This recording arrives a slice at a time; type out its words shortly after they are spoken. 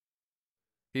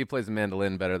He plays the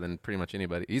mandolin better than pretty much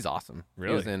anybody. He's awesome.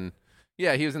 Really?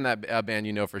 He was in that band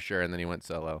you know for sure, and then he went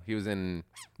solo. He was in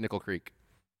Nickel Creek.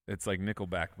 It's like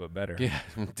Nickelback, but better. Yeah,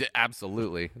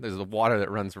 absolutely. There's a water that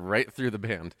runs right through the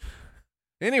band.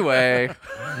 Anyway,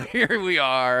 here we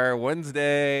are,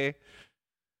 Wednesday,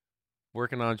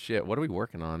 working on shit. What are we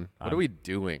working on? What are we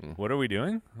doing? What are we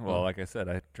doing? Well, like I said,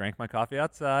 I drank my coffee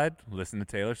outside, listened to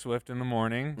Taylor Swift in the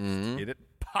morning, Mhm. get it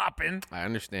popping. I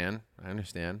understand.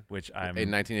 Which A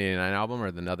 1989 album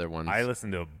or the other ones? I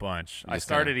listened to a bunch. I just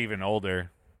started even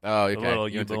older. Oh, okay. A little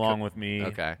You You went to Belong With Me.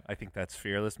 Okay. I think that's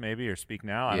Fearless maybe, or Speak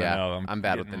Now. I Yeah, don't know. I'm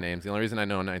bad with the getting- names. The only reason I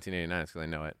know 1989 is because I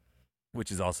know it. Which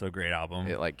is also a great album.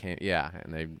 It like came,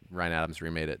 and Ryan Adams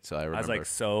remade it, so I remember. I was like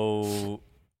so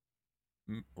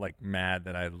mad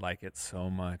that I like it so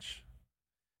much.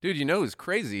 Dude, you know who's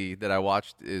crazy that I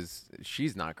watched is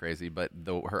she's not crazy, but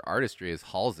her artistry is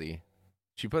Halsey.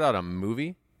 She put out a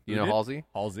movie. You Who know did? Halsey?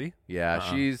 Halsey? Yeah,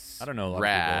 she's I don't know a lot of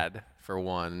rad for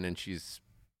one, and she's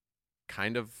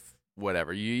kind of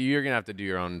whatever. You're gonna have to do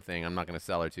your own thing. I'm not gonna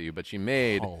sell her to you, but she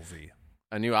made Halsey.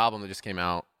 a new album that just came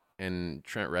out, and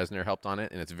Trent Reznor helped on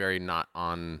it, and it's very not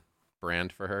on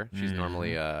brand for her. She's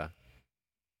normally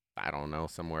I don't know,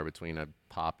 somewhere between a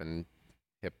pop and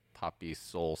hip hoppy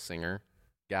soul singer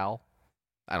gal.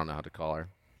 I don't know how to call her.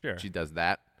 Sure. She does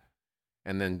that.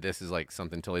 And then this is like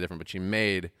something totally different, but she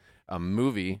made a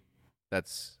movie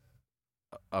that's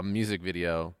a music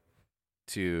video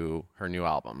to her new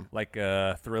album. Like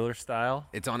a thriller style?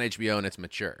 It's on HBO and it's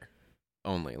mature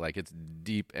only. Like it's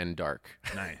deep and dark.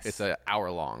 Nice. It's an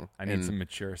hour long. I need some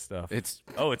mature stuff. It's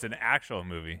it's an actual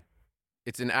movie.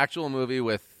 It's an actual movie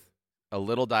with a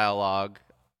little dialogue,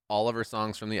 all of her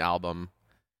songs from the album,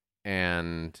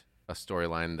 and a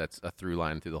storyline that's a through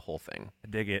line through the whole thing. I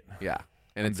dig it. Yeah.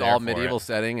 And I'm it's there all for medieval it.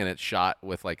 setting, and it's shot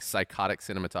with like psychotic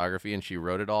cinematography, and she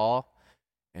wrote it all,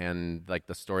 and like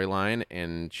the storyline,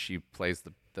 and she plays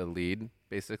the lead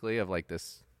basically of like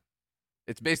this.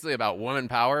 It's basically about woman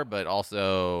power, but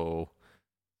also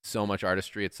so much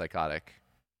artistry. It's psychotic.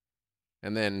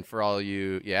 And then for all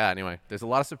you, anyway, there's a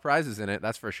lot of surprises in it.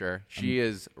 That's for sure. She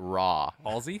is raw.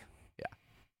 Halsey?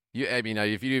 I mean,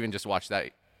 if you even just watch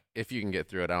that, if you can get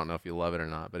through it, I don't know if you love it or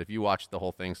not, but if you watch the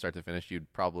whole thing start to finish,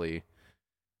 you'd probably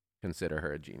consider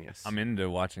her a genius. I'm into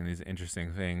watching these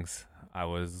interesting things. I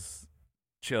was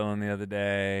chilling the other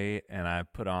day, and I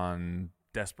put on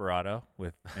Desperado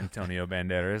with Antonio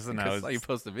Banderas, and I saw you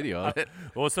post a video of it.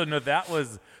 Well, so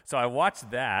I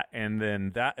watched that, and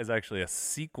then that is actually a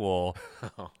sequel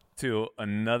to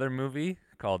another movie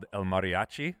called El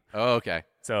Mariachi. Oh, okay.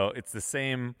 So it's the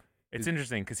same. It's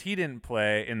interesting because he didn't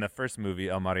play in the first movie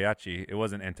El Mariachi. It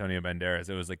wasn't Antonio Banderas.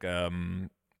 It was like a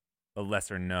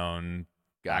lesser known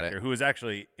actor who was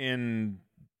actually in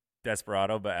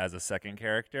Desperado, but as a second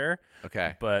character.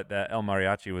 Okay. But that El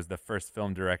Mariachi was the first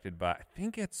film directed by, I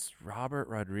think it's Robert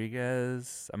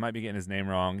Rodriguez. I might be getting his name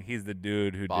wrong. He's the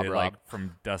dude who Bob did Rob. like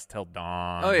From Dusk Till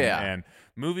Dawn. Oh, yeah. And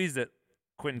movies that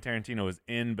Quentin Tarantino was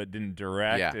in but didn't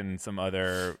direct, Yeah. and some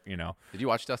other, Did you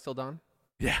watch Dust Till Dawn?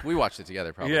 Yeah. We watched it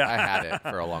together probably. Yeah. I had it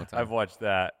for a long time. I've watched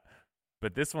that.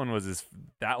 But this one was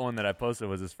that one that I posted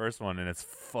was his first one, and it's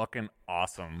fucking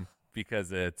awesome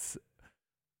because it's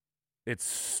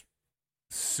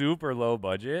super low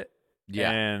budget.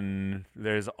 Yeah. And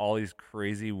there's all these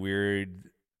crazy weird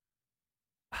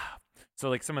so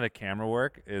like some of the camera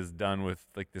work is done with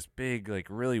like this big, like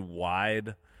really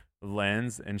wide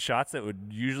lens, and shots that would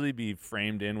usually be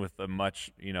framed in with a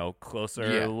much,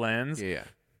 closer lens. Yeah.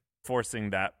 Forcing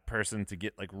that person to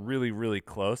get like really, really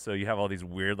close. So you have all these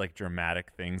weird, like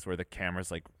dramatic things where the camera's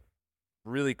like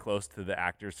really close to the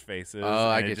actors' faces. Oh,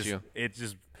 I and get you.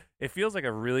 It feels like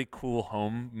a really cool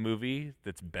home movie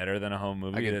that's better than a home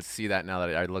movie. I can That's see that now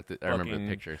that I looked at. I remember the fucking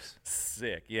pictures.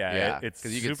 sick. Yeah, Yeah, it's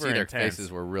because you could super see their intense.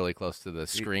 faces were really close to the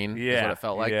screen. Yeah, is what it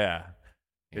felt like. Yeah,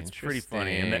 it's pretty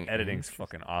funny, and Interesting. the editing's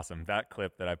fucking awesome. That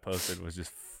clip that I posted was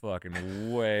just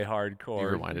fucking way hardcore. You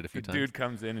rewind it a few the times. Dude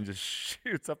comes in and just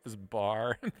shoots up his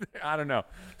bar. I don't know.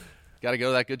 Got to go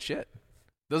to that good shit.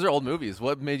 Those are old movies.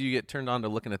 What made you get turned on to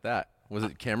looking at that? Was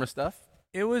it camera stuff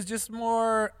It was just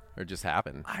more. or just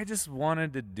happened? I just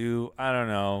wanted to do. I don't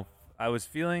know. I was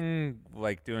feeling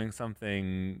like doing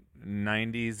something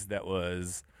 90s that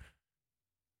was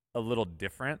a little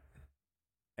different,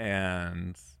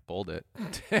 and Bold it.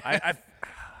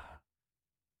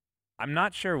 I'm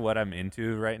not sure what I'm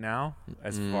into right now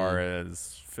as far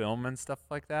as film and stuff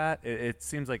like that. It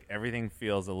seems like everything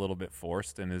feels a little bit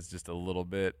forced and is just a little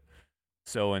bit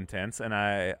so intense. And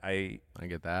I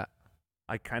get that.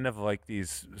 I kind of like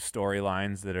these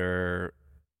storylines that they're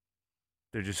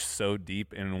just so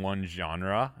deep in one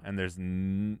genre, and there's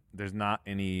not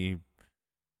any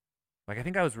like I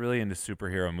think I was really into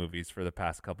superhero movies for the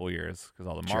past couple years because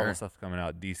all the Marvel Sure. stuff's coming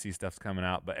out, DC stuff's coming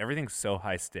out, but everything's so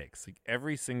high stakes. Like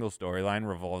every single storyline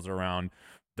revolves around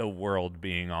the world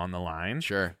being on the line.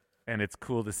 Sure. And it's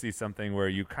cool to see something where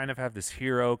you kind of have this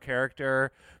hero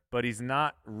character, but he's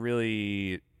not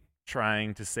really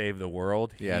trying to save the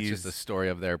world. Yeah, it's just a story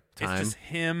of their time. It's just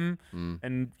him, Mm.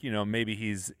 and maybe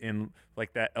he's in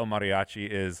like that. El Mariachi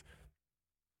is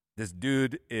this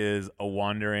dude is a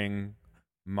wandering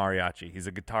mariachi. He's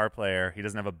a guitar player. He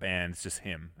doesn't have a band. It's just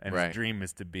him, and Right. his dream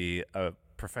is to be a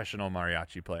professional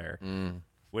mariachi player, Mm.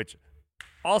 which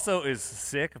also is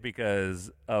sick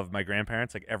because of my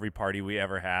grandparents. Like every party we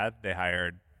ever had, they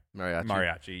hired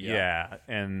mariachi. Yeah. Yeah.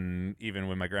 And even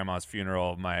with my grandma's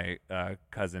funeral, my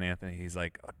cousin Anthony, he's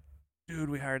like, "Oh, dude,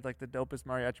 we hired like the dopest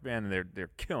mariachi band, and they're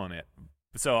killing it."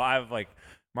 So I've like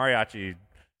mariachi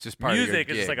Just part of your music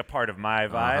is just gig. like a part of my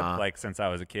vibe, Uh-huh. like since I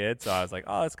was a kid. So I was like,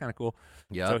 oh, that's kind of cool.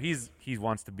 Yeah. So he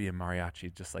wants to be a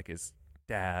mariachi just like his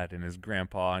dad and his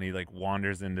grandpa, and he like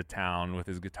wanders into town with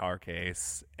his guitar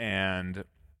case. And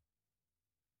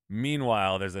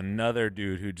meanwhile, there's another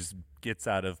dude who just gets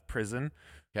out of prison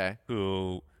Okay.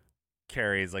 who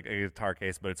carries like a guitar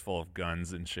case, but it's full of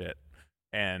guns and shit.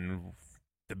 And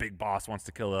the big boss wants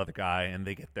to kill the other guy, and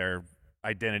they get their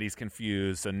identities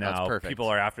confused. So now perfect. people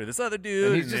are after this other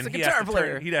dude, And he's just a he has guitar to turn-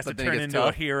 player. he has But to then he turn gets into a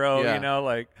tough. hero, Yeah.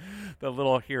 like the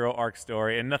little hero arc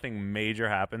story, and nothing major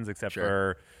happens except Sure.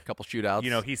 for A couple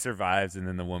shootouts. he survives, and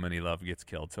then the woman he loved gets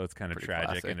killed. So it's kind of Pretty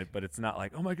tragic, classic. but it's not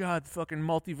like, oh my god, the fucking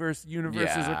multiverse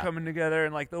universes are Yeah. coming together,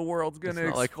 and like the world's gonna It's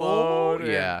not like, explode. oh,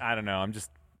 and yeah. I don't know.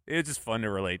 It's just fun to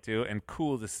relate to, and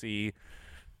cool to see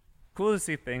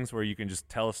things where you can just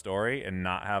tell a story and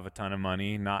not have a ton of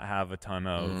money, not have a ton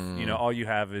of all you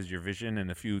have is your vision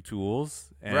and a few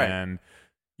tools, Right. and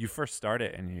you first start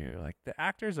it and you're like, the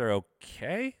actors are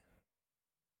okay,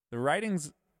 the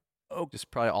writing's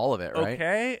just probably all of it, right?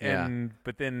 okay, Yeah.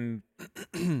 but then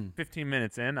 15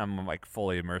 minutes in, I'm like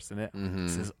fully immersed in it. Mhm.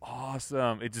 This is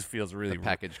awesome. It just feels really The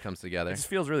package comes together. it just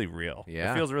feels really real.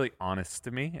 Yeah. It feels really honest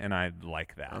to me, and I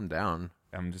like that. I'm down.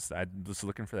 I'm just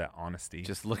looking for that honesty.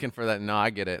 Just looking for that. No,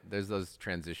 I get it. There's those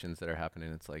transitions that are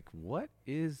happening. It's like, what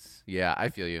is? Yeah, I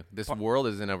feel you. This world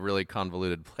is in a really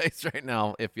convoluted place right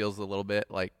now. It feels a little bit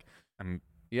like, I'm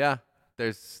yeah,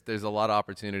 there's a lot of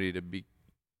opportunity to be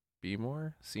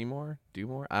more, see more, do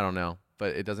more. I don't know,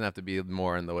 but it doesn't have to be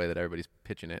more in the way that everybody's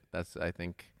pitching it. That's, I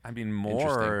think, I mean,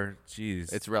 more.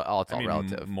 Jeez, it's real. It's all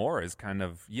relative. More is kind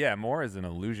of more is an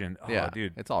illusion. Oh, Yeah,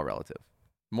 dude. it's all relative.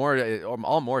 More,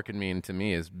 all more can mean to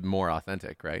me is more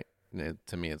authentic, right?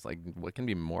 To me, it's like, what can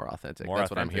be more authentic? More That's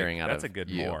what I'm authentic. hearing out That's of a good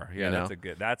you, more. Yeah, you know? that's a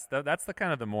good. That's the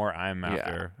kind of the more I'm Yeah.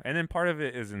 after. And then part of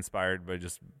it is inspired by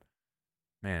just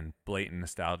blatant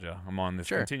nostalgia. I'm on this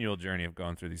Sure. continual journey of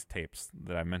going through these tapes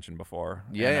that I mentioned before.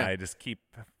 Yeah, and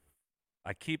yeah.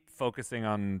 I keep focusing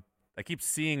on. I keep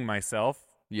seeing myself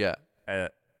Yeah,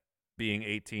 at being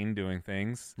 18 doing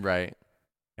things, right.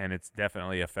 and it's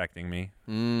definitely affecting me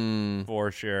Mm.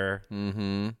 for sure.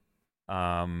 Mm-hmm.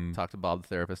 Um, Talk to Bob the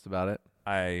therapist about it.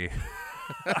 I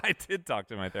I did talk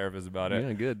to my therapist about it.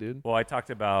 Yeah, good, dude. Well, I talked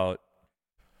about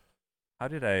how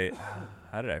did I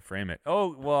frame it?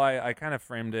 Oh, well, I kind of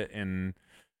framed it in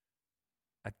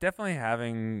definitely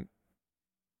having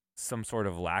some sort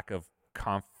of lack of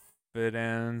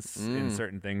confidence in Mm.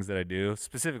 certain things that I do,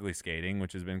 specifically skating,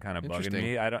 which has been kind of bugging Interesting.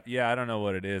 me. I don't know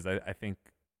what it is. I think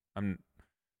I'm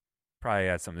probably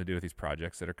has something to do with these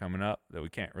projects that are coming up that we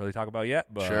can't really talk about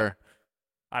yet, but Sure.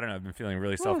 I don't know. I've been feeling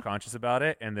really self-conscious about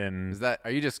it, and then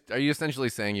Are you essentially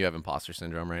saying you have imposter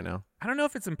syndrome right now? I don't know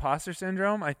if it's imposter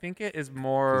syndrome. I think it is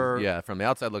more. Yeah, from the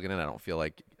outside looking in, I don't feel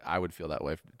like I would feel that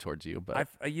way towards you, but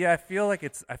I feel like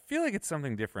it's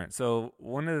something different. So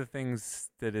one of the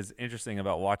things that is interesting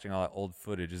about watching all that old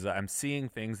footage is that I'm seeing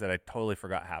things that I totally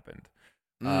forgot happened.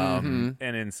 Mhm.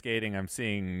 And in skating, I'm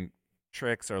seeing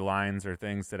tricks or lines or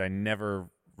things that I never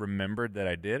remembered that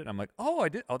I did, and I'm like, oh, I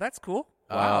did. Oh, that's cool.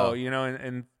 Wow, Oh.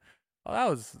 and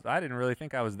I didn't really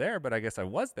think I was there, but I guess I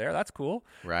was there. That's cool.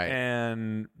 right.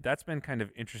 And that's been kind of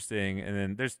interesting. And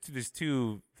then there's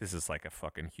two. This is like a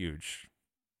fucking huge.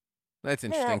 That's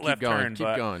interesting. Keep left going. turn, Keep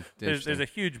but going. There's a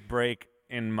huge break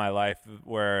in my life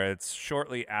where it's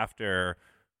shortly after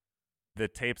the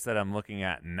tapes that I'm looking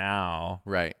at now.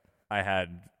 right. I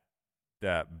had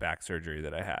that back surgery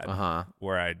that I had, Uh-huh.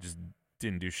 where I just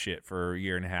didn't do shit for a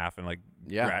year and a half, and like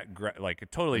Yeah. like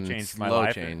it totally And changed my slow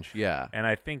life. change. Yeah. And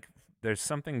I think there's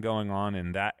something going on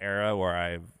in that era where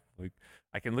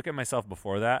I can look at myself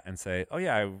before that and say, oh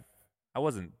yeah, I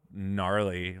wasn't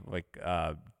gnarly like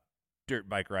dirt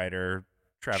bike rider,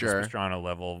 Travis Sure. Pastrana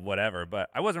level, whatever, but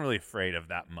I wasn't really afraid of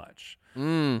that much.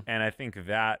 Mm. And I think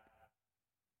that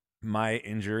my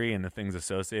injury and the things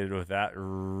associated with that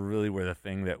really were the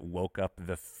thing that woke up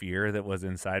the fear that was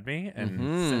inside me. And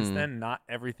since Mhm. then, not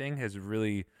everything has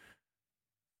really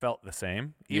felt the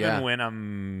same. Yeah. Even when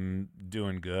I'm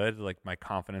doing good, like my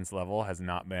confidence level has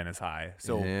not been as high.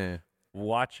 So Yeah.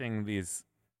 watching these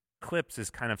clips is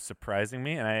kind of surprising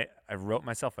me. And I wrote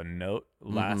myself a note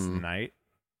last Mhm. night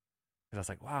because I was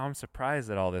like, wow, I'm surprised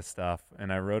at all this stuff.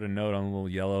 And I wrote a note on a little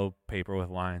yellow paper with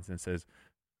lines and it says,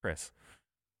 Chris,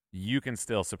 you can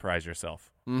still surprise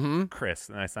yourself. Mhm. Chris.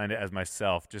 And I signed it as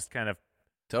myself, just kind of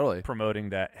Totally. promoting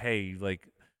that, hey, like,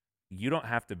 you don't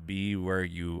have to be where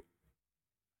you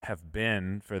have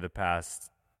been for the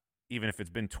past, even if it's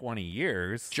been 20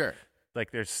 years. Sure.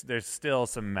 Like, there's still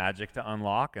some magic to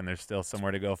unlock and there's still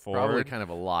somewhere to go forward. Probably kind of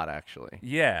a lot, actually.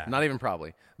 Yeah. Not even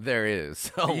probably. There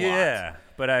is a lot. Yeah.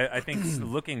 But I think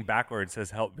looking backwards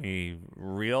has helped me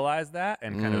realize that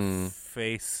and kind of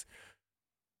face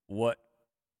what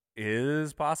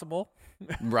is possible.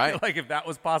 Right. Like, if that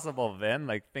was possible then,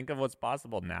 like, think of what's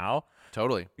possible now.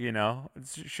 Totally. You know,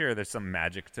 sure, there's some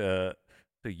magic to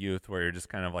youth where you're just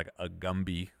kind of like a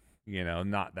Gumby, you know,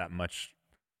 not that much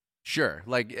Sure.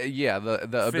 Like, yeah,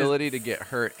 the ability to get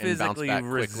hurt and bounce physically back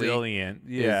quickly resilient.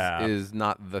 Yeah. is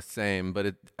not the same,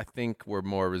 but I think we're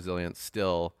more resilient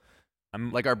still.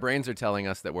 I'm Like, our brains are telling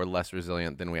us that we're less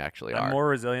resilient than we actually are. I'm more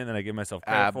resilient than I give myself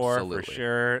credit for Absolutely.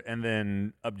 sure. And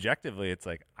then objectively, it's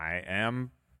like I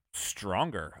am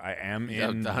stronger. I am Yeah,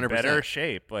 in 100%. better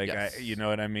shape. Like, Yes. you know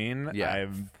what I mean? Yeah.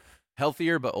 I'm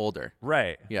Healthier but older.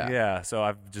 right. Yeah. Yeah. So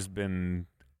I've just been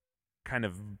kind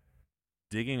of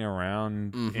digging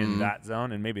around in Mhm. that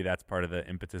zone, and maybe that's part of the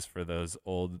impetus for those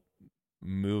old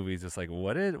movies. It's like,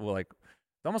 like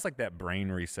it's almost like that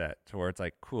brain reset to where it's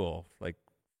like, cool, like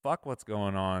fuck what's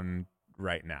going on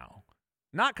right now.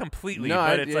 Not completely, No,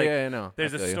 but it's like no.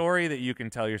 there's I a feel you. story that you can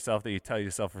tell yourself that you tell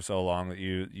yourself for so long that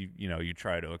you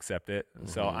try to accept it.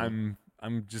 So Mhm.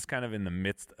 I'm just kind of in the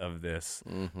midst of this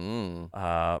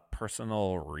Mhm.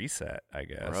 personal reset, I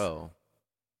guess. Bro.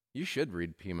 You should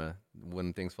read Pima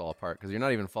When Things Fall Apart, because you're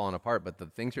not even falling apart, but the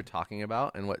things you're talking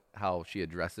about and how she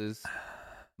addresses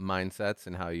mindsets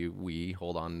and how we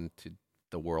hold on to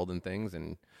the world and things.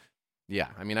 And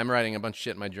yeah, I mean, I'm writing a bunch of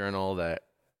shit in my journal that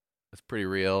is pretty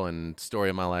real, and story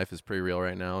of my life is pretty real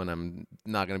right now, and I'm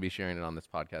not going to be sharing it on this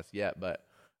podcast yet, but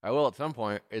I will at some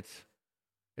point. It's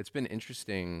been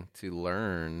interesting to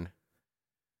learn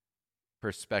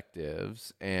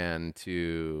perspectives and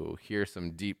to hear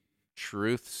some deep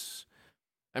truths.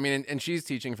 I mean, and she's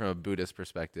teaching from a Buddhist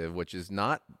perspective, which is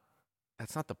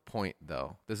that's not the point,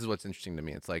 though. This is what's interesting to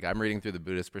me. It's like I'm reading through the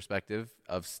Buddhist perspective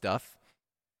of stuff,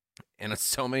 and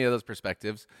so many of those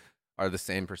perspectives are the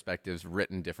same perspectives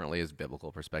written differently as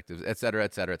biblical perspectives, et cetera,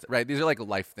 et cetera, et cetera. Right? These are like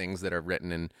life things that are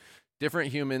written in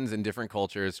different humans in different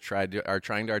cultures are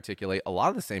trying to articulate a lot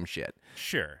of the same shit.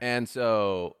 Sure. And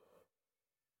so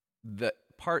the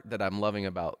part that I'm loving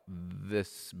about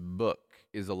this book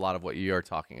is a lot of what you're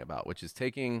talking about, which is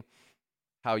taking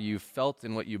how you felt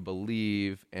and what you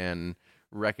believe and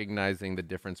recognizing the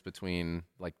difference between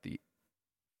like the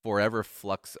forever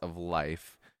flux of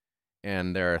life.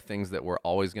 And there are things that we're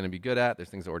always going to be good at. There's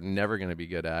things that we're never going to be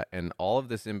good at. And all of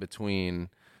this in between,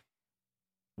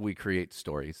 we create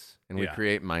stories and we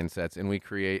create mindsets and we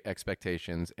create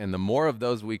expectations. And the more of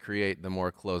those we create, the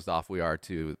more closed off we are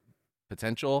to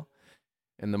potential.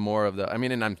 And the more of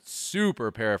and I'm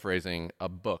super paraphrasing a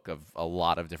book of a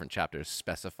lot of different chapters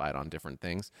specified on different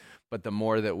things. But the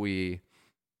more that we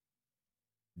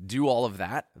do all of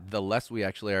that, the less we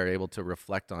actually are able to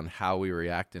reflect on how we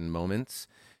react in moments.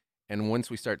 And once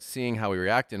we start seeing how we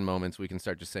react in moments, we can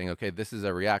start just saying, okay, this is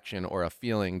a reaction or a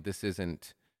feeling. This is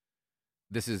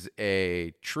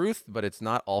a truth, but it's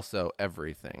not also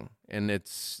everything. And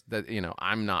it's that,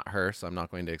 I'm not her, so I'm not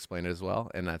going to explain it as well.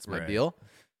 And that's my deal.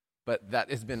 But that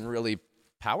has been really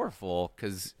powerful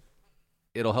because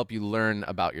it'll help you learn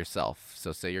about yourself.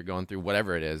 So say you're going through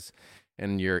whatever it is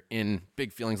and you're in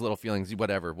big feelings, little feelings,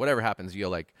 whatever happens, you go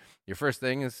like, your first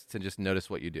thing is to just notice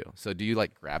what you do. So do you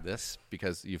like grab this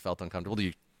because you felt uncomfortable?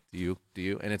 Do you?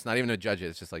 And it's not even to judge it.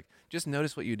 It's just like, just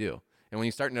notice what you do. And when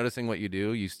you start noticing what you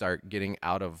do, you start getting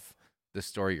out of the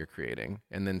story you're creating.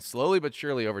 And then slowly but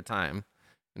surely over time,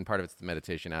 and part of it's the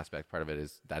meditation aspect, part of it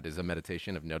is a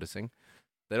meditation of noticing,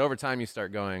 that over time you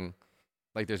start going,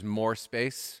 like there's more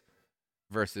space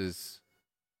versus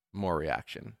more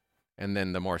reaction. And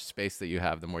then the more space that you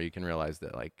have, the more you can realize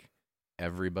that like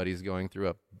everybody's going through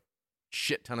a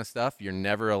shit ton of stuff. You're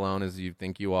never alone as you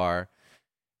think you are,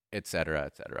 et cetera,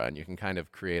 et cetera. And you can kind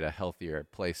of create a healthier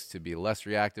place to be less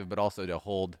reactive, but also to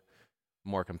hold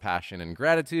more compassion and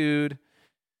gratitude,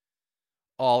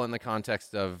 all in the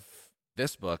context of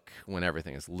this book when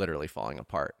everything is literally falling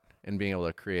apart, and being able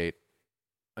to create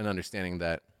an understanding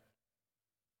that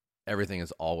everything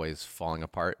is always falling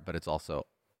apart, but it's also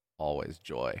always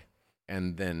joy.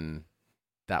 And then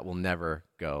that will never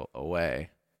go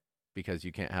away because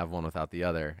you can't have one without the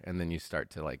other. And then you start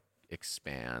to like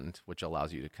expand, which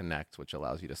allows you to connect, which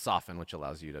allows you to soften, which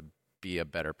allows you to be a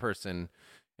better person.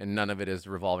 And none of it is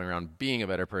revolving around being a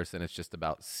better person. It's just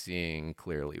about seeing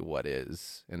clearly what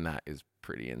is. And that is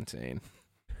pretty insane.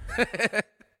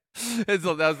 That's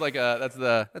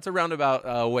a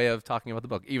roundabout way of talking about the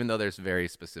book, even though there's very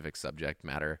specific subject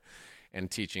matter and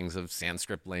teachings of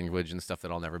Sanskrit language and stuff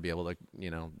that I'll never be able to,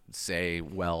 say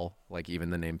well, like even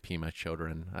the name Pima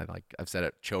Chodron. I've said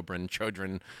it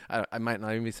Chodron. I might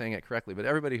not even be saying it correctly, but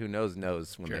everybody who knows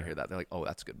when Sure. they hear that. They're like, oh,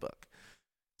 that's a good book.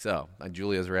 So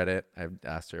Julia's read it. I've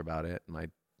asked her about it.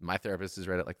 My therapist has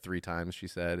read it like 3 times, she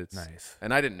said. It's Nice.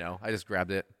 And I didn't know. I just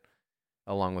grabbed it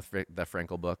along with the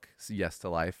Frankel book, Yes to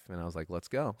Life, and I was like, let's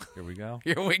go. Here we go.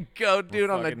 Here we go,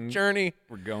 dude, on the fucking- journey.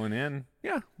 We're going in.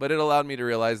 Yeah, but it allowed me to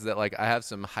realize that like I have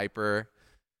some hyper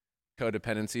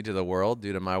codependency to the world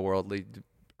due to my worldly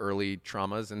early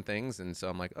traumas and things, and so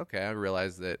I'm like, okay, I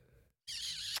realize that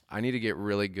I need to get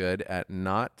really good at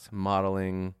not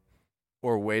modeling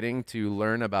or waiting to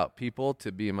learn about people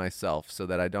to be myself, so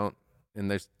that I don't. And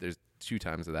there's 2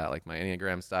 times of that. Like my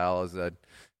Enneagram style is a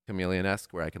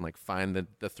chameleon-esque, where I can like find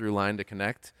the through line to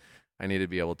connect. I need to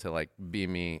be able to like be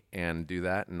me and do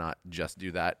that, not just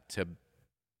do that to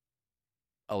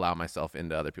allow myself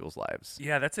into other people's lives.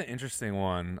 Yeah, that's an interesting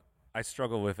one. I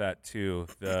struggle with that too,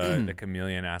 the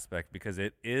chameleon aspect, because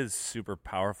it is super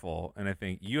powerful, and I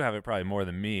think you have it probably more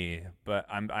than me, but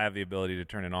I have the ability to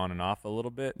turn it on and off a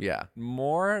little bit Yeah.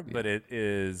 more, but it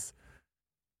is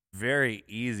very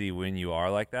easy when you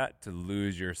are like that to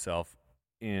lose yourself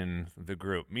in the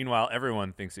group. Meanwhile,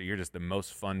 everyone thinks that you're just the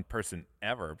most fun person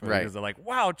ever, Right. because they're like,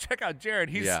 wow, check out Jared.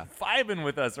 He's Yeah. vibing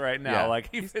with us right now. Yeah. Like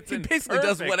he fits He in basically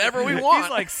does perfect. whatever we want.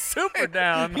 He's like super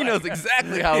down. He knows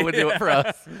exactly how it would do it for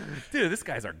us. Dude, this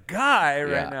guy's our guy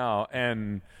right Yeah. now.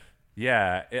 And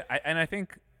yeah, I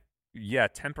think, yeah,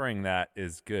 tempering that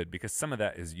is good, because some of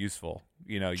that is useful.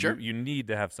 Sure. You need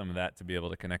to have some of that to be able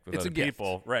to connect with It's a other gift.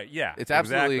 people. Right, yeah. It's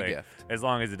absolutely a exactly. gift. As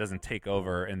long as it doesn't take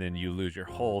over and then you lose your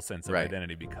whole sense of Right.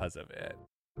 identity because of it.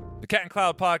 The Cat and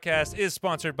Cloud podcast is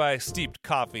sponsored by Steeped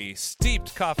Coffee.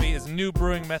 Steeped Coffee is a new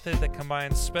brewing method that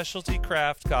combines specialty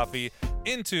craft coffee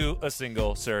into a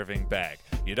single serving bag.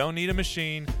 You don't need a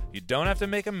machine. You don't have to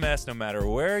make a mess no matter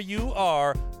where you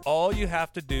are. All you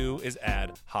have to do is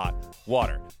add hot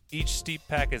water. Each steep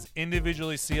pack is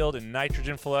individually sealed and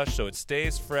nitrogen flushed so it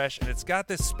stays fresh, and it's got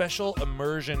this special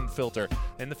immersion filter.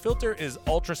 And the filter is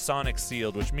ultrasonic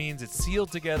sealed, which means it's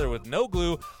sealed together with no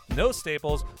glue, no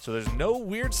staples, so there's no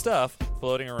weird stuff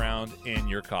floating around in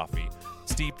your coffee.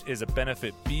 Steeped is a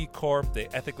Benefit B Corp. They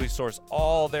ethically source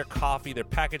all their coffee. Their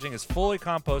packaging is fully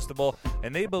compostable,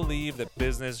 and they believe that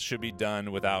business should be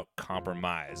done without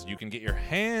compromise. You can get your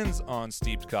hands on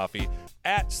Steeped Coffee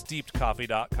at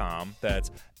steepedcoffee.com.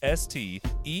 That's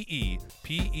STEEPED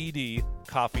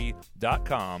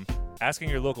coffee.com. Asking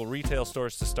your local retail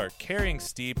stores to start carrying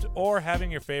Steeped, or having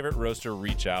your favorite roaster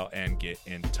reach out and get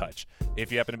in touch.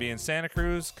 If you happen to be in Santa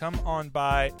Cruz, come on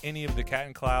by any of the Cat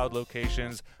and Cloud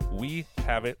locations. We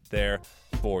have it there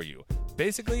for you.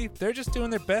 Basically, they're just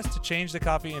doing their best to change the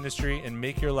coffee industry and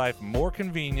make your life more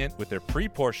convenient with their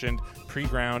pre-portioned,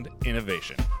 pre-ground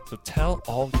innovation. So tell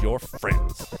all your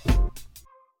friends.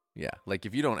 Yeah, like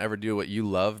if you don't ever do what you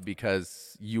love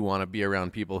because you want to be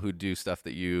around people who do stuff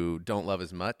that you don't love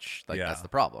as much, like Yeah. that's the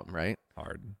problem, right?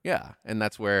 Hard. Yeah, and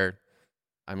that's where,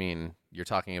 you're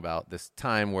talking about this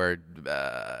time where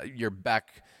your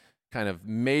back kind of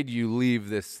made you leave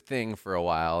this thing for a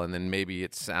while, and then maybe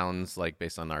it sounds like,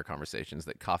 based on our conversations,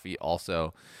 that coffee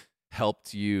also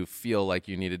helped you feel like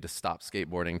you needed to stop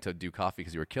skateboarding to do coffee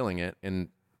because you were killing it. And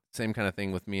same kind of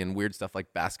thing with me and weird stuff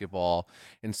like basketball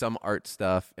and some art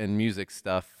stuff and music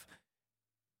stuff.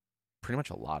 Pretty much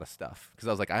a lot of stuff, because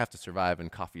I was like, I have to survive,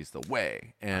 and coffee's the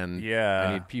way, and Yeah.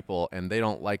 I need people, and they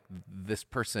don't like this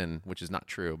person, which is not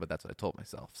true, but that's what I told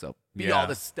myself. So be Yeah. all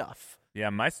this stuff.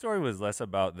 Yeah, my story was less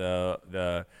about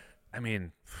the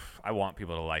I want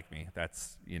people to like me.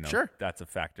 That's, Sure. that's a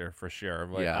factor for sure.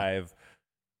 But Yeah.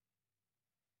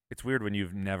 it's weird when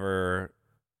you've never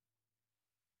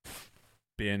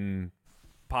been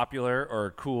popular or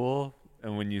cool,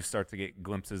 and when you start to get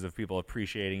glimpses of people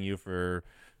appreciating you for,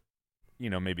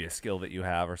 maybe a skill that you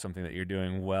have or something that you're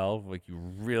doing well, like you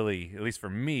really, at least for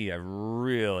me, I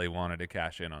really wanted to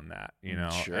cash in on that,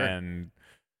 Sure. And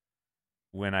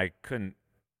when I couldn't,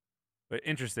 but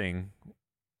interesting,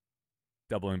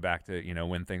 doubling back to,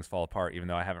 When Things Fall Apart, even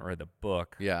though I haven't read the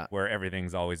book, Yeah. where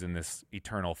everything's always in this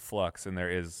eternal flux and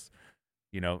there is,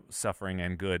 suffering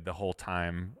and good the whole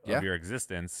time Yeah. of your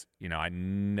existence. I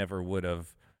never would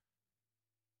have,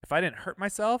 if I didn't hurt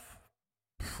myself,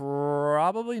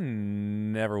 probably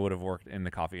never would have worked in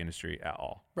the coffee industry at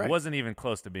all. Right. It wasn't even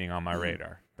close to being on my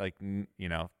radar. Like,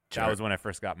 that Sure. was when I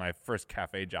first got my first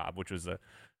cafe job, which was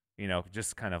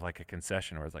just kind of like a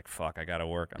concession where it's like, fuck, I got to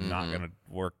work. I'm not going to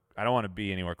work. I don't want to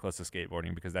be anywhere close to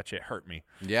skateboarding because that shit hurt me.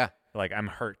 Yeah. Like, I'm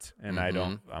hurt and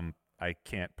I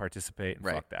can't participate and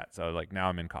Right. fuck that. So like now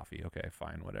I'm in coffee. Okay,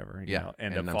 fine, whatever. Yeah.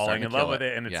 End And up I'm falling starting in to love kill with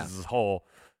it. it, and it's Yeah. this whole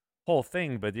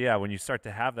thing. But yeah, when you start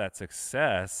to have that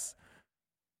success,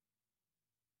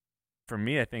 for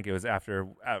me, I think it was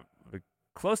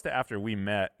close to after we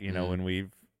met. When we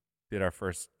did our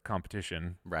first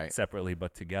competition, Right. separately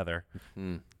but together.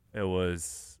 Mm. It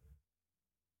was,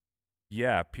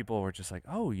 yeah. People were just like,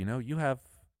 oh,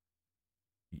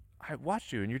 I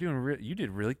watched you and you did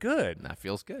really good. And that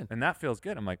feels good. And that feels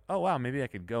good. I'm like, oh, wow, maybe I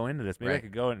could go into this. Maybe I Right.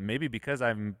 could go and maybe because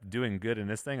I'm doing good in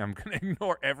this thing, I'm going to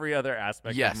ignore every other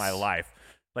aspect Yes. of my life.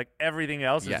 Like everything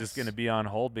else is Yes. just going to be on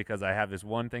hold because I have this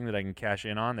one thing that I can cash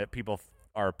in on that people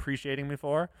are appreciating me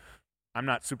for. I'm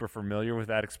not super familiar with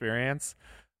that experience.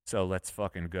 So let's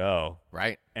fucking go.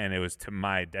 Right. And it was to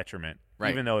my detriment,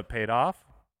 Right. even though it paid off,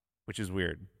 which is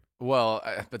weird. Well,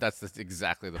 but that's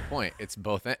exactly the point. It's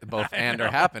both and know.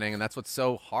 are happening, and that's what's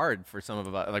so hard for some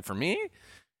of us. Like for me,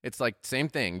 it's like same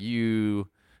thing.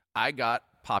 I got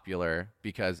popular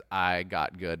because I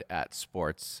got good at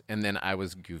sports, and then I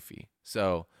was goofy.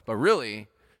 So, but really,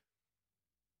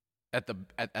 at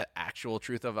actual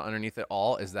truth of it underneath it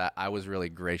all is that I was really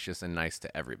gracious and nice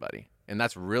to everybody, and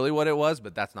that's really what it was.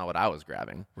 But that's not what I was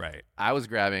grabbing. Right. I was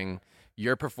grabbing,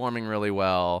 you're performing really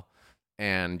well,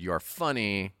 and you're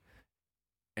funny.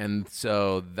 And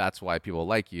so that's why people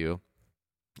like you.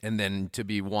 And then to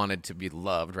be wanted to be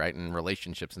loved, right, in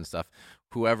relationships and stuff,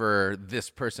 whoever this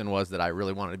person was that I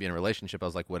really wanted to be in a relationship, I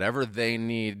was like, whatever they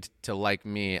need to like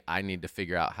me, I need to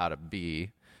figure out how to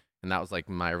be. And that was like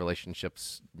my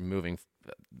relationships moving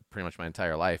pretty much my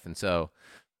entire life. And so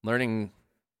learning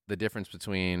the difference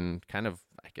between kind of,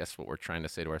 I guess what we're trying to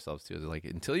say to ourselves too is like,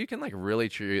 until you can like really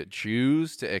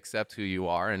choose to accept who you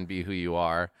are and be who you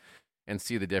are, and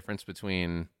see the difference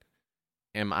between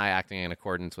am I acting in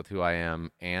accordance with who I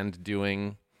am and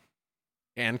doing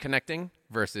and connecting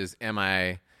versus am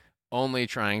I only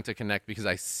trying to connect because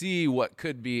I see what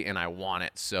could be and I want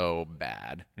it so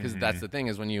bad. Because that's the thing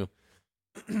is when you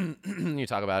you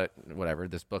talk about it, whatever,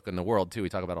 this book in the world too, we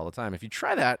talk about it all the time. If you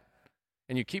try that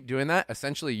and you keep doing that,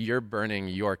 essentially you're burning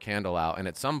your candle out. And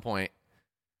at some point,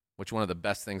 which one of the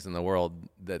best things in the world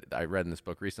that I read in this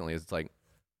book recently is it's like,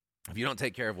 if you don't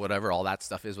take care of whatever all that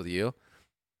stuff is with you,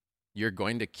 you're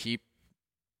going to keep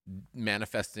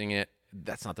manifesting it.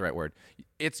 That's not the right word.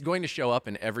 It's going to show up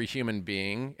in every human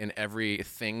being, in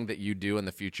everything that you do in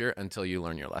the future until you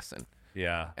learn your lesson.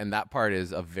 Yeah. And that part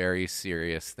is a very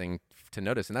serious thing to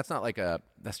notice. And that's not like that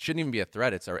shouldn't even be a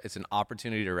threat. It's an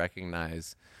opportunity to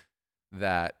recognize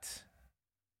that,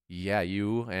 yeah,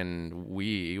 you and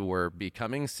we were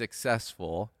becoming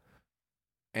successful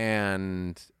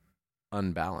and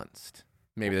unbalanced.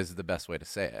 Maybe this is the best way to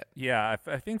say it. Yeah,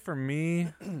 I think for me,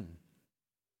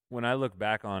 when I look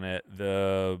back on it,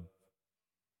 the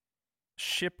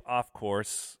ship off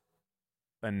course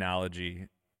analogy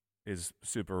is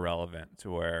super relevant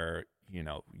to where,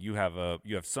 you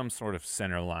have some sort of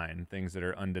center line, things that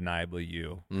are undeniably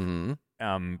you. Mm-hmm.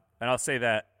 And I'll say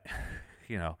that,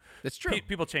 It's true.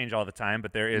 people change all the time,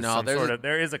 but there is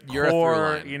there is a you're a through core,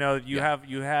 line. you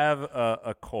have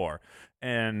a core.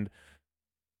 And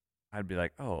I'd be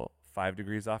like, oh, 5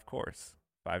 degrees off course,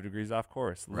 5 degrees off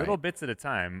course, Right. little bits at a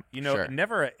time. Sure.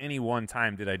 Never at any one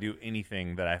time did I do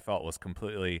anything that I felt was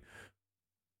completely,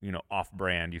 off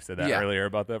brand. You said that Yeah. earlier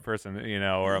about that person,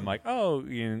 or I'm like, oh,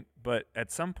 but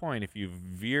at some point, if you've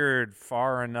veered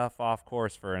far enough off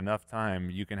course for enough time,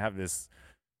 you can have this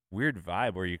weird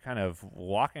vibe where you're kind of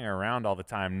walking around all the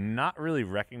time, not really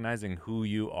recognizing who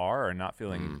you are or not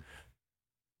feeling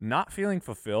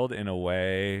fulfilled in a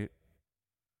way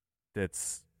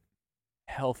that's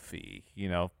healthy.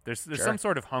 There's Sure. some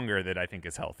sort of hunger that I think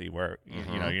is healthy where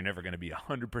Mhm. you're never going to be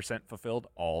 100% fulfilled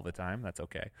all the time. That's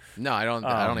okay. No, I don't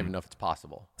even know if it's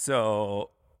possible.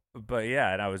 So, but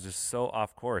yeah, and I was just so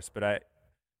off course, but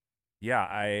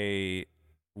I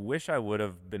wish I would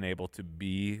have been able to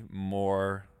be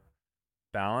more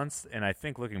balanced. And I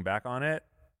think looking back on it,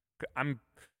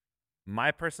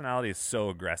 my personality is so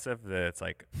aggressive that it's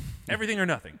like everything or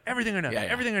nothing, everything or nothing, Yeah,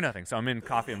 yeah. everything or nothing. So I'm in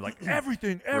coffee. I'm like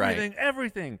everything, everything,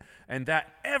 everything, and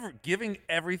that giving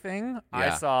everything. I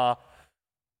Yeah. saw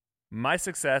my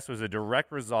success was a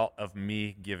direct result of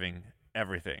me giving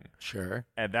everything, Sure.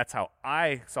 and that's how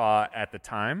I saw it at the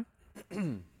time.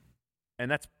 And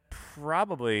that's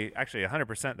probably actually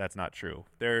 100% that's not true.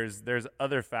 There's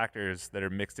other factors that are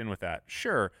mixed in with that.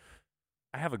 Sure,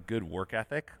 I have a good work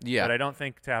ethic, Yeah. but I don't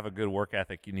think to have a good work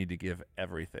ethic you need to give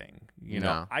everything. You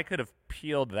know, No. I could have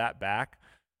peeled that back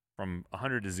from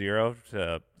 100 to 0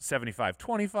 to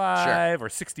 75-25 or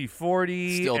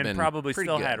 60-40 Still and been probably pretty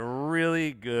still good. had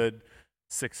really good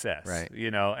success. Right. You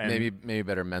know, and Maybe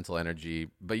better mental energy,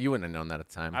 but you wouldn't have known that at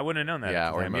the time. I wouldn't have known that. Yeah,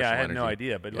 at the or time. emotional I had no energy.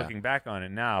 idea. But Yeah. looking back on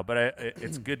it now, but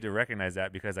it's good to recognize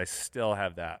that because I still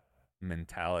have that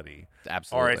mentality.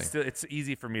 Absolutely. Or it's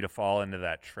easy for me to fall into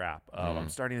that trap of I'm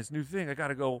starting this new thing. I got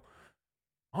to go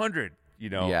 100. You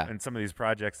know, Yeah. and some of these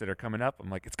projects that are coming up, I'm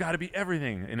like, it's got to be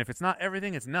everything. And if it's not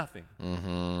everything, it's nothing.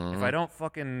 Mm-hmm. If I don't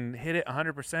fucking hit it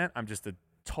 100%, I'm just a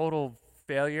total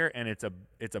failure, and it's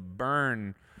a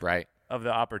burn Right. of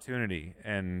the opportunity.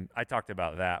 And I talked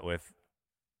about that with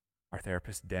our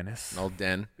therapist Dennis, Old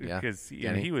Den. Yeah. because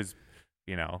Denny. he was,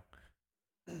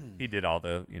 he did all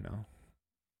the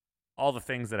all the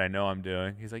things that I know I'm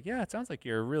doing. He's like, yeah, it sounds like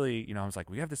you're really, I was like,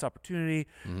 we have this opportunity.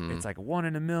 Mhm. It's like 1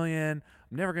 in a million.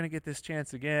 I'm never going to get this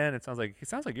chance again. It sounds like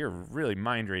you're really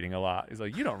mind reading a lot. He's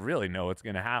like, you don't really know what's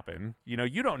going to happen. You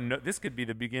don't know. This could be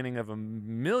the beginning of a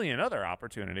million other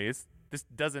opportunities. This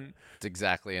doesn't. It's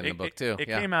exactly in the book too. It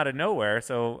Yeah. came out of nowhere.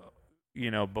 So,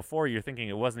 before you're thinking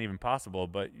it wasn't even possible,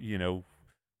 but,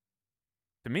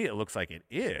 to me, it looks like it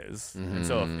is. And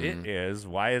so if it is,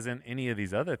 why isn't any of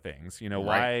these other things?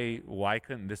 Right. Why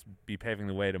couldn't this be paving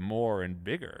the way to more and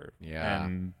bigger? Yeah.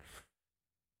 And,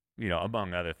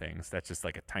 among other things, that's just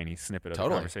like a tiny snippet of the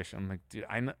Totally. conversation. I'm like,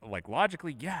 dude,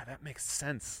 logically, yeah, that makes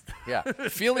sense. Yeah.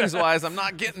 Feelings wise, I'm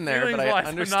not getting there, but I Feelings-wise,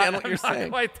 understand what you're I'm saying. not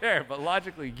quite there, but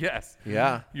logically, yes.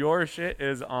 Yeah. Your shit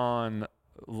is on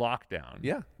lockdown.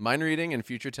 Yeah. Mind reading and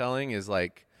future telling is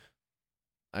like,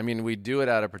 I mean, we do it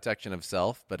out of protection of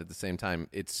self, but at the same time,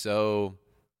 it's so,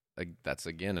 like, that's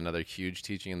again another huge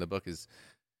teaching in the book is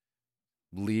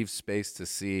leave space to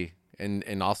see.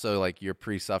 And also like you're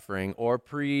pre-suffering or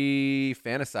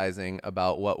pre-fantasizing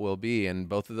about what will be. And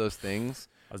both of those things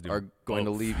I was doing are going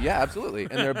to both. leave. Yeah, absolutely.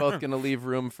 And they're both going to leave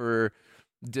room for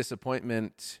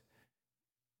disappointment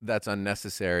that's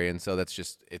unnecessary. And so that's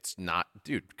just, it's not,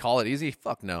 dude, call it easy.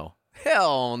 Fuck no.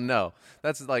 Hell no.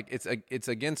 That's like, it's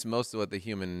against most of what the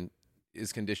human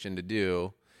is conditioned to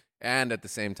do. And at the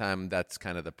same time, that's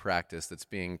kind of the practice that's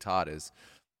being taught is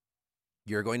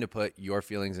you're going to put your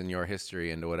feelings and your history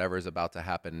into whatever is about to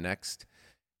happen next.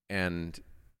 And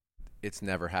it's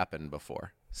never happened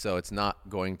before. So it's not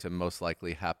going to most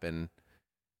likely happen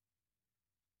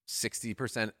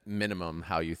 60% minimum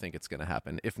how you think it's going to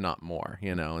happen, if not more,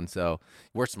 And so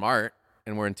we're smart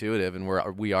and we're intuitive and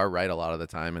we are right a lot of the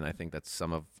time. And I think that's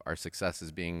some of our success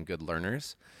is being good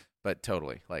learners, but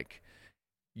totally like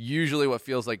usually what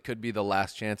feels like could be the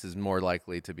last chance is more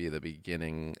likely to be the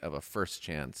beginning of a first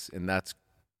chance. And that's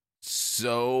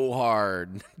so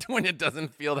hard when it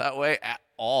doesn't feel that way at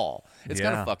all. It's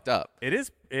kind Yeah. of fucked up. It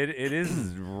is. It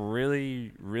is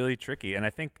really, really tricky, and I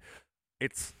think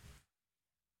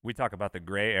we talk about the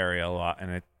gray area a lot,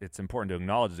 and it's important to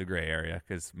acknowledge the gray area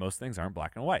because most things aren't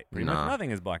black and white. Pretty much Nah. nothing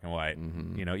is black and white.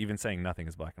 Mhm. Even saying nothing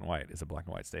is black and white is a black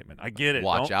and white statement. I get it.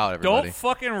 Watch Don't- out, everybody. Don't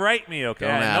fucking write me, okay?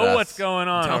 Don't I at know us. what's going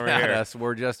on Don't over at here. us.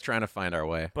 We're just trying to find our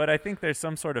way. But I think there's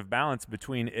some sort of balance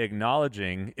between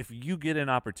acknowledging if you get an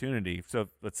opportunity. So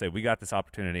let's say we got this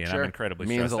opportunity and Sure. I'm incredibly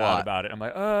Means stressed a out lot. about it. I'm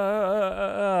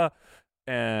like,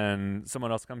 and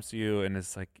someone else comes to you and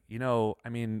it's like,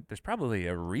 there's probably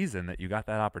a reason that you got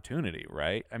that opportunity,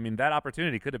 right? I mean, that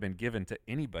opportunity could have been given to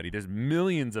anybody. There's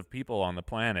millions of people on the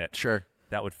planet Sure.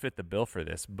 that would fit the bill for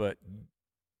this, but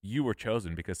you were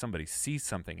chosen because somebody sees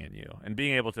something in you. And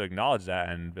being able to acknowledge that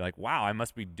and be like, wow, I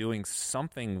must be doing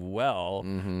something well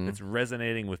Mhm. that's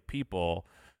resonating with people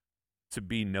to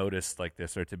be noticed like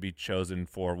this or to be chosen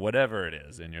for whatever it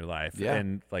is in your life. Yeah.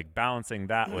 And like balancing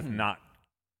that with not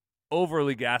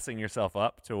overly gassing yourself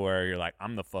up to where you're like,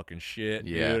 I'm the fucking shit,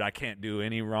 Yeah. dude. I can't do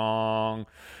any wrong.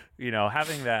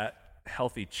 Having that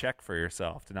healthy check for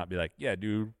yourself to not be like, yeah,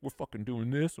 dude, we're fucking doing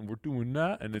this and we're doing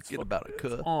that, and it's Forget about it,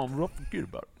 cuh. rough. Forget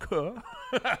about it, cuh.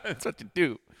 That's what you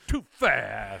do. Too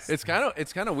fast. It's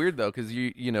kind of weird though, because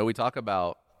we talk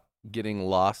about getting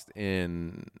lost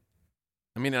in.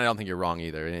 I mean, I don't think you're wrong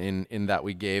either in that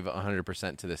we gave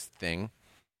 100% to this thing,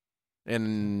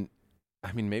 and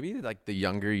I mean, maybe like the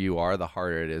younger you are, the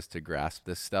harder it is to grasp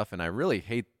this stuff. And I really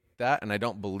hate that. And I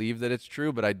don't believe that it's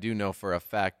true, but I do know for a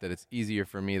fact that it's easier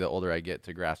for me the older I get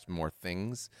to grasp more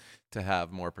things, to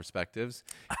have more perspectives.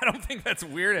 I don't think that's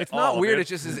weird at all. It's not weird. Dude. It's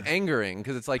just as angering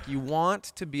because it's like you want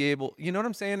to be able, you know what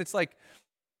I'm saying? It's like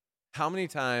how many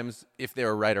times, if they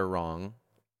were right or wrong,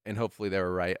 and hopefully they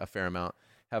were right a fair amount,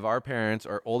 have our parents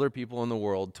or older people in the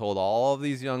world told all of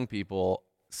these young people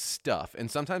stuff,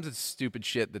 and sometimes it's stupid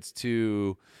shit that's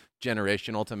too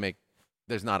generational to make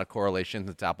there's not a correlation.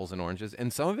 It's apples and oranges,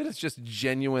 and some of it is just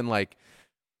genuine, like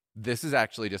this is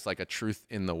actually just like a truth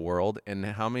in the world. And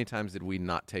how many times did we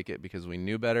not take it because we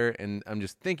knew better? And I'm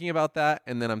just thinking about that,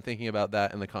 and then I'm thinking about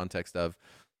that in the context of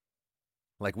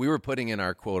like we were putting in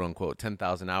our quote unquote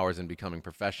 10,000 hours in becoming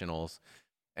professionals,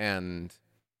 and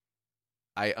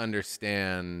I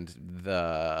understand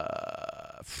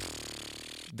the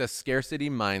scarcity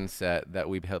mindset that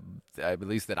we've had, at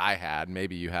least that I had,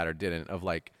 maybe you had or didn't, of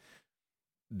like,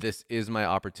 this is my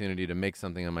opportunity to make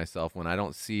something of myself when I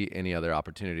don't see any other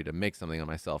opportunity to make something of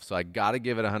myself. So I got to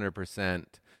give it 100%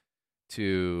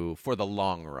 for the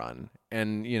long run.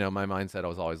 And, you know, my mindset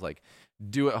was always like,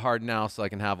 do it hard now so I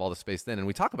can have all the space then. And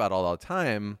we talk about all the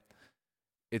time.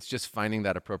 It's just finding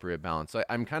that appropriate balance. So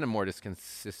I'm kind of more just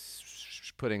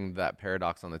putting that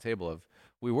paradox on the table of,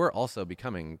 we were also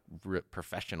becoming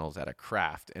professionals at a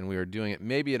craft, and we were doing it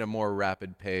maybe at a more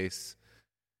rapid pace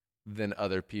than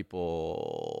other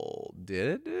people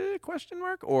did, question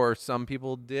mark, or some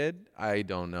people did. I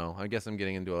don't know. I guess I'm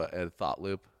getting into a thought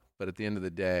loop, but at the end of the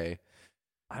day,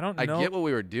 I don't know. I get what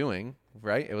we were doing,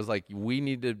 right? It was like we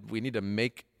need to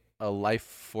make a life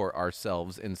for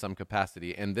ourselves in some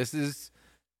capacity, and this is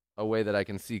a way that I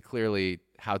can see clearly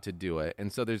how to do it.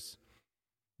 And so there's,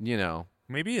 you know,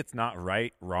 maybe it's not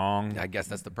right, wrong. I guess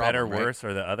that's the problem. Better, worse,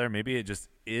 or the other. Maybe it just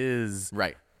is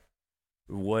right.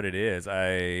 What it is.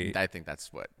 I think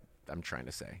that's what I'm trying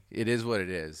to say. It is what it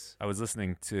is. I was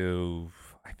listening to,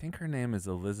 I think her name is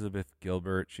Elizabeth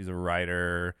Gilbert. She's a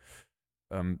writer.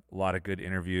 A lot of good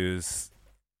interviews.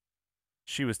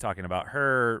 She was talking about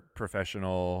her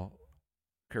professional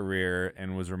career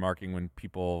and was remarking when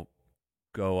people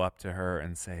go up to her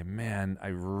and say, "Man, I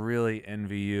really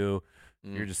envy you.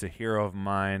 You're just a hero of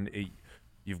mine.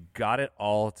 You've got it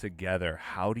all together.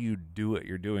 How do you do it?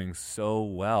 You're doing so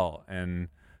well." And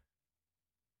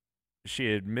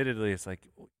she admittedly, it's like,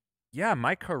 yeah,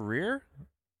 my career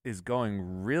is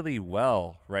going really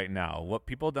well right now. What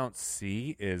people don't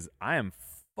see is I am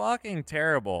fucking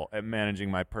terrible at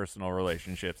managing my personal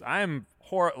relationships. I'm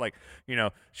like, you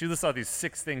know, she lists out these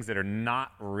 6 things that are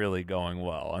not really going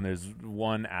well, and there's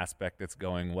one aspect that's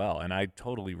going well. And I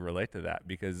totally relate to that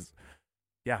because,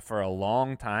 yeah, for a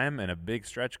long time and a big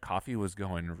stretch, coffee was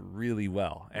going really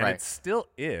well. And right. It still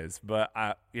is, but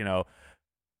I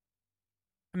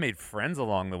made friends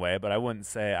along the way, but I wouldn't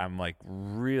say I'm like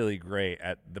really great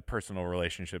at the personal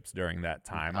relationships during that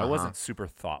time. I wasn't super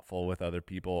thoughtful with other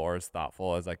people or as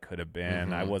thoughtful as I could have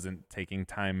been. I wasn't taking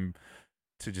time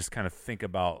to just kind of think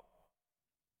about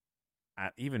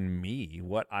even me,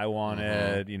 what I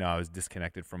wanted. You know, I was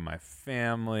disconnected from my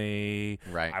family.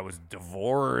 Right. I was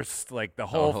divorced, like the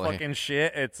whole fucking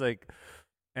shit. It's like,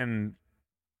 and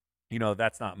you know,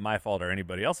 that's not my fault or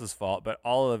anybody else's fault, but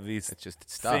all of these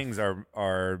things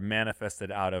are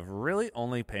manifested out of really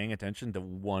only paying attention to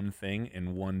one thing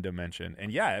in one dimension.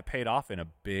 And yeah, it paid off in a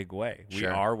big way. Sure.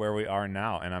 We are where we are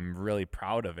now, and I'm really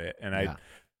proud of it. And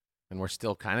and we're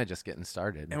still kind of just getting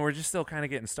started. And we're just still kind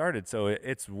of getting started. So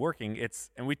it's working.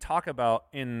 And we talk about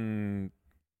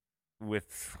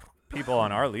with people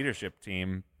on our leadership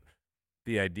team,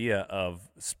 the idea of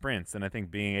sprints. And I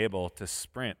think being able to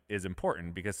sprint is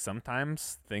important because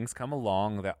sometimes things come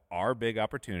along that are big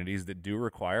opportunities that do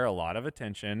require a lot of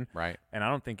attention. Right. And I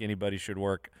don't think anybody should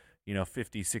work,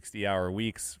 50, 60-hour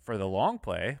weeks for the long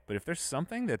play. But if there's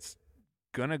something that's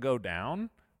going to go down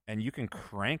and you can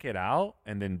crank it out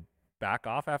and then back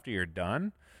off after you're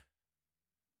done,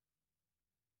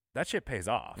 that shit pays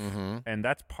off. And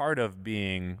that's part of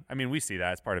being, we see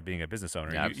that as part of being a business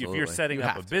owner. Yeah, if you're setting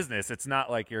up a business, it's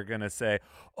not like you're going to say,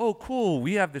 oh, cool,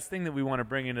 we have this thing that we want to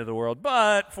bring into the world,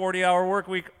 but 40-hour work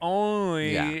week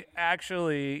only. Yeah.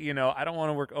 Actually, I don't want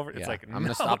to work over. It's like, I'm going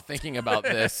to stop thinking about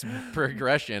this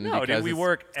progression because we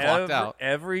work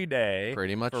every day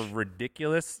pretty much for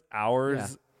ridiculous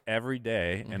hours every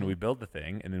day, and we build the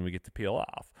thing, and then we get to peel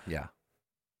off. Yeah.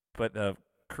 But the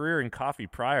career in coffee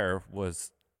prior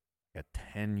was a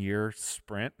 10-year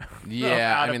sprint.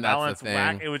 Yeah, that's the thing.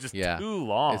 Whack. It was just too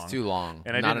long. It's too long.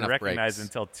 And I didn't recognize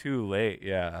until too late.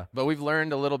 Yeah. But we've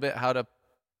learned a little bit how to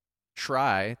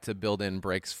try to build in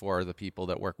breaks for the people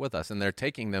that work with us, and they're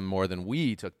taking them more than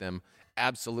we took them,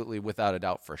 absolutely, without a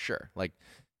doubt, for sure. Like,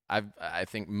 I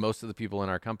think most of the people in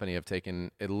our company have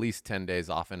taken at least 10 days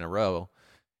off in a row,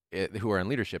 who are in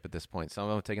leadership at this point. Some of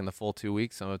them have taken the full 2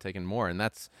 weeks, some have taken more, and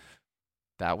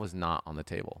that was not on the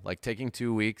table. Like, taking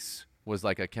 2 weeks was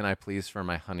like a can I please for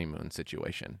my honeymoon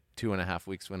situation. 2.5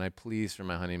 weeks when I please for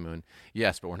my honeymoon.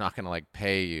 Yes, but we're not going to like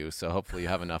pay you. So hopefully you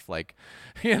have enough, like,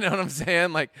 you know what I'm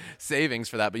saying? Like, savings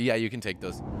for that. But yeah, you can take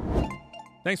those.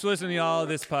 Thanks for listening, y'all.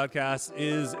 This podcast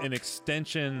is an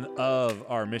extension of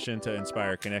our mission to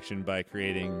inspire connection by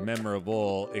creating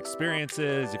memorable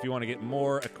experiences. If you want to get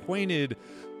more acquainted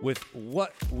with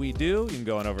what we do, you can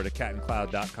go on over to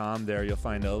catandcloud.com. There you'll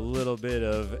find a little bit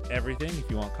of everything.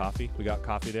 If you want coffee, we got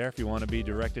coffee there. If you want to be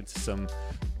directed to some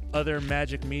other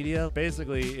magic media,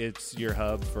 basically it's your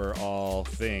hub for all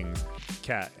things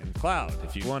Cat and Cloud.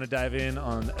 If you want to dive in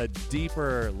on a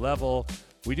deeper level,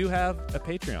 we do have a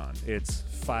Patreon. It's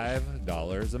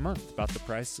 $5 a month, about the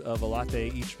price of a latte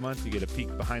each month. You get a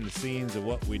peek behind the scenes of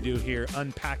what we do here,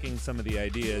 unpacking some of the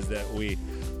ideas that we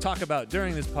talk about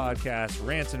during this podcast,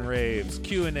 rants and raves,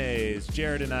 Q&As,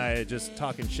 Jared and I just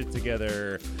talking shit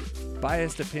together.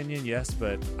 Biased opinion, yes,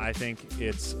 but I think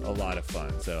it's a lot of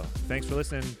fun. So thanks for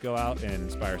listening. Go out and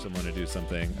inspire someone to do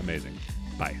something amazing.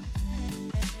 Bye.